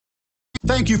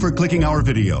Thank you for clicking our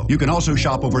video. You can also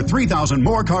shop over 3,000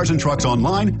 more cars and trucks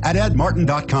online at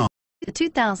edmartin.com. The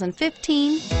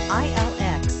 2015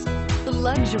 ILX. The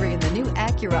luxury in the new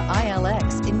Acura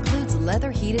ILX includes leather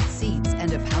heated seats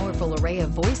and a powerful array of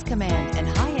voice command and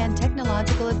high-end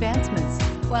technological advancements,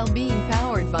 while being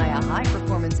powered by a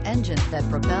high-performance engine that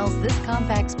propels this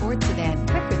compact sports sedan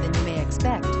quicker than you may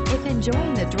expect. If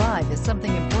enjoying the drive is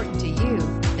something important to you,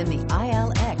 then the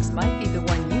ILX might be the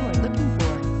one you are looking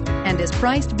for, and is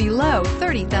priced below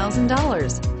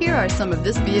 $30,000. Here are some of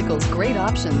this vehicle's great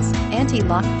options: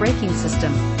 anti-lock braking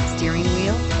system, steering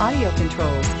wheel audio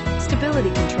controls,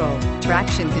 stability control,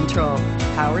 traction control,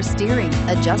 power steering,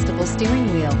 adjustable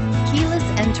steering wheel, keyless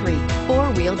entry,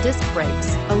 four-wheel disc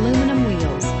brakes, aluminum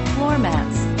wheels, floor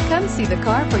mats. Come see the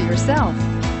car for yourself.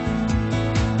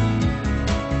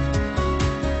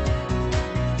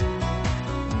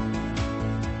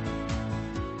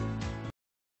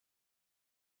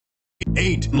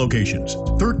 8 locations,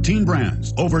 13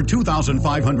 brands, over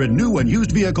 2,500 new and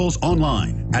used vehicles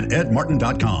online at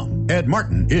edmartin.com. Ed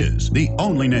Martin is the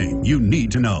only name you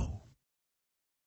need to know.